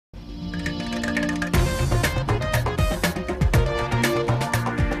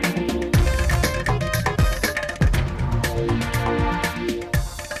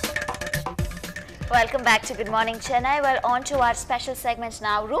Welcome back to Good Morning Chennai. Well, on to our special segment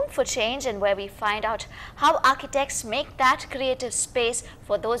now, Room for Change, and where we find out how architects make that creative space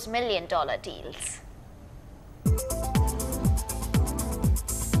for those million-dollar deals.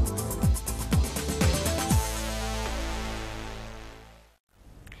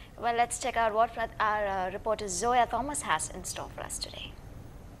 Well, let's check out what our reporter Zoya Thomas has in store for us today.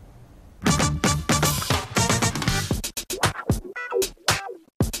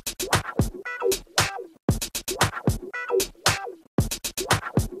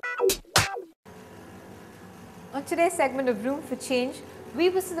 On today's segment of Room for Change, we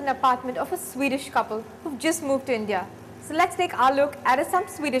visit an apartment of a Swedish couple who've just moved to India. So let's take our look at some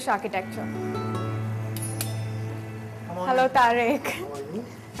Swedish architecture. Hello Tarek. How are you?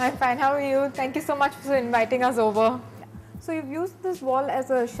 I'm fine, how are you? Thank you so much for inviting us over. So you've used this wall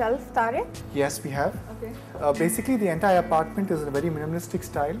as a shelf, Tarek? Yes, we have. Okay. Basically, the entire apartment is in a very minimalistic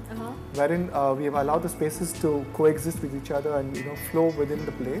style, wherein we have allowed the spaces to coexist with each other and flow within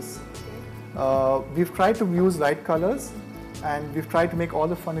the place. We've tried to use light colors, and we've tried to make all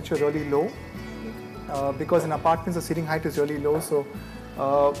the furniture really low, because in apartments the seating height is really low. So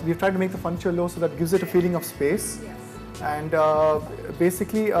we've tried to make the furniture low so that gives it a feeling of space. Yes. And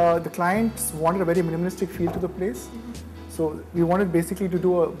basically, the clients wanted a very minimalistic feel to the place. So we wanted basically to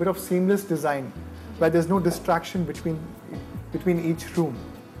do a bit of seamless design, where there's no distraction between each room.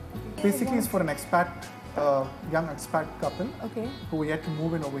 Basically, it's for an expat. Young expat couple who we had to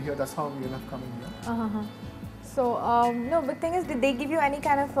move in over here. That's how we ended up coming here. So, no, but thing is, did they give you any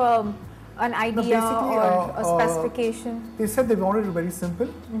kind of an idea or a specification? They said they wanted it very simple,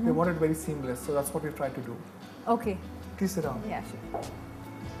 they wanted it very seamless, so that's what we tried to do. Okay. Please sit down. Yeah, sure.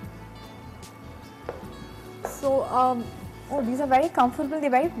 So, oh, these are very comfortable, they're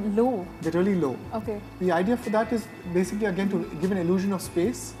very low. They're really low. Okay. The idea for that is basically again to give an illusion of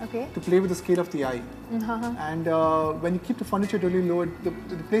space, to play with the scale of the eye. And when you keep the furniture really low, the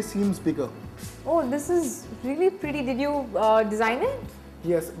place seems bigger. Oh, this is really pretty. Did you design it?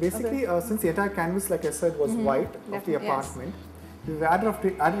 Yes, basically since the entire canvas, like I said, was white of the apartment, we've added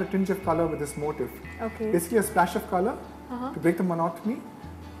a tinge of color with this motif. Okay. Basically a splash of color to break the monotony,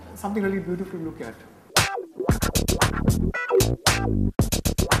 something really beautiful to look at.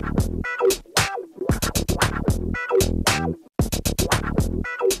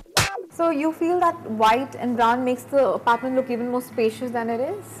 So you feel that white and brown makes the apartment look even more spacious than it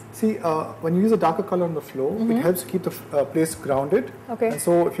is? See, when you use a darker color on the floor, it helps keep the place grounded. Okay. And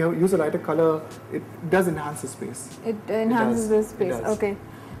so if you use a lighter color, it does enhance the space. It enhances the space. It does. Okay.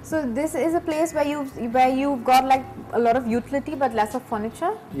 So this is a place where you've got like a lot of utility but less of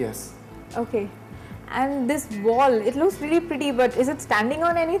furniture? Yes. Okay. And this wall, it looks really pretty, but is it standing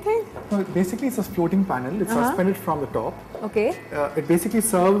on anything? No, basically it's a floating panel. It's suspended from the top. Okay. It basically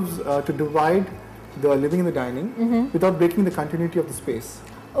serves to divide the living and the dining without breaking the continuity of the space.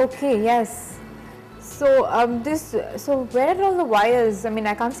 Okay, yes. So so where are all the wires? I mean,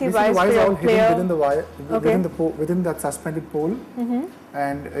 I can't see basically, wires. The wires are all hidden within the wire, Okay. within that suspended pole,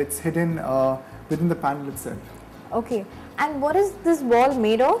 and it's hidden within the panel itself. Okay. And what is this wall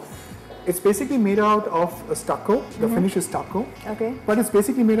made of? It's basically made out of stucco. The finish is stucco. Okay. But it's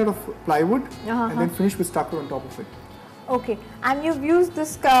basically made out of plywood and then finished with stucco on top of it. Okay. And you've used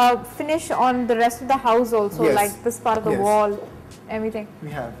this finish on the rest of the house also, Yes. like this part of the wall, everything? We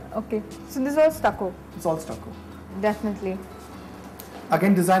have. Okay. So this is all stucco? It's all stucco. Definitely.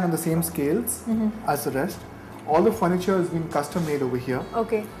 Again, designed on the same scales as the rest. All the furniture has been custom made over here.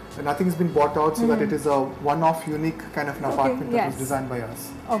 Okay. And nothing has been bought out so that it is a one-off, unique kind of an apartment that was Yes. designed by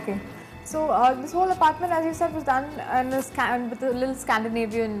us. Okay. So this whole apartment, as you said, was done with a little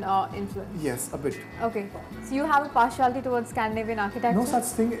Scandinavian influence. Yes, a bit. Okay. So you have a partiality towards Scandinavian architecture? No such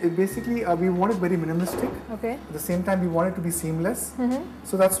thing. Basically, we wanted very minimalistic. Okay. At the same time, we wanted to be seamless.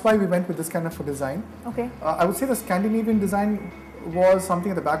 So that's why we went with this kind of a design. Okay. I would say the Scandinavian design was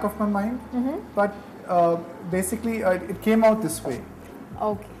something at the back of my mind, but basically it came out this way.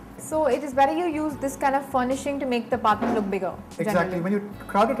 Okay. So it is better you use this kind of furnishing to make the apartment look bigger. Exactly. Generally. When you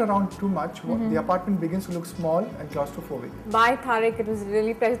crowd it around too much, the apartment begins to look small and claustrophobic. Bye Tarek, it was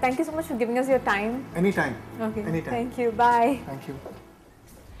really a pleasure. Thank you so much for giving us your time. Anytime. Okay. Anytime. Thank you. Bye. Thank you.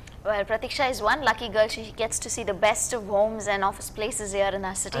 Well, Pratiksha is one lucky girl. She gets to see the best of homes and office places here in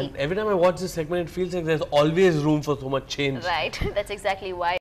our city. And every time I watch this segment, it feels like there's always room for so much change. Right. That's exactly why.